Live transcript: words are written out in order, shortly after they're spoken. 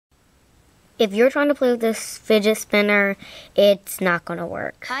if you're trying to play with this fidget spinner, it's not going to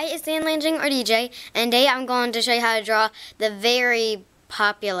work. Hi, it's Dandelion, Jing, or DJ, and today I'm going to show you how to draw the very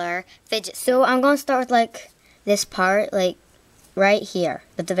popular fidget spinner. So I'm going to start with like this part, like right here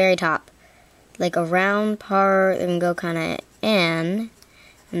at the very top. Like a round part and go kind of in,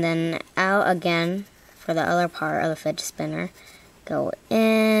 and then out again for the other part of the fidget spinner. Go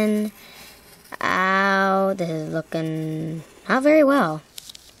in, out. This is looking not very well.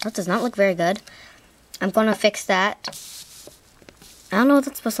 That does not look very good. I'm going to fix that. I don't know what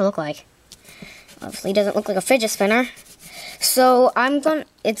that's supposed to look like. Obviously, it doesn't look like a fidget spinner. So mine's going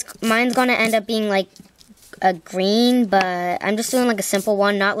to end up being like a green, but I'm just doing like a simple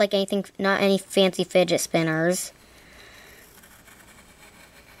one, not like anything, not any fancy fidget spinners.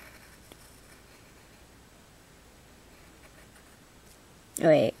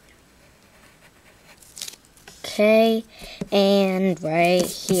 Wait. Okay, and right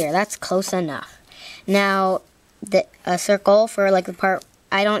here. That's close enough. Now, a circle for like the part,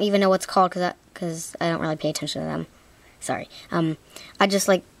 I don't even know what's called because I don't really pay attention to them. Sorry. I just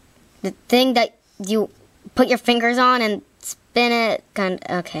like the thing that you put your fingers on and spin it.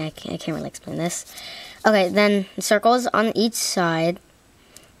 Okay, I can't really explain this. Okay, then circles on each side.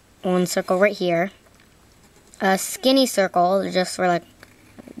 One circle right here. A skinny circle just for like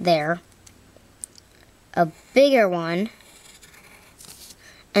there. A bigger one,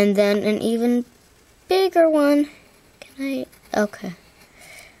 and then an even bigger one. Okay.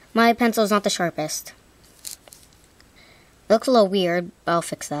 My pencil's not the sharpest. It looks a little weird, but I'll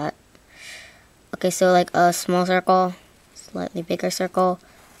fix that. Okay, so like a small circle, slightly bigger circle,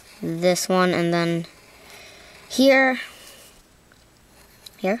 this one, and then here,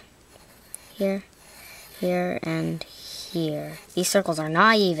 and here. These circles are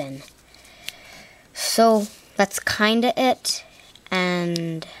not even. So that's kind of it,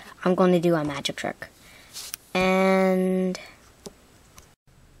 and I'm going to do a magic trick. And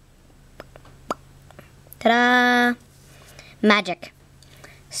ta-da! Magic.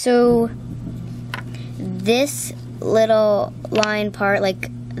 So this little line part, like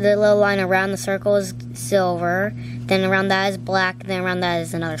the little line around the circle is silver, then around that is black, then around that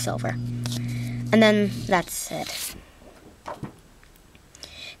is another silver. And then that's it.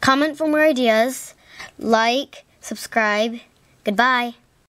 Comment for more ideas. Like, subscribe. Goodbye.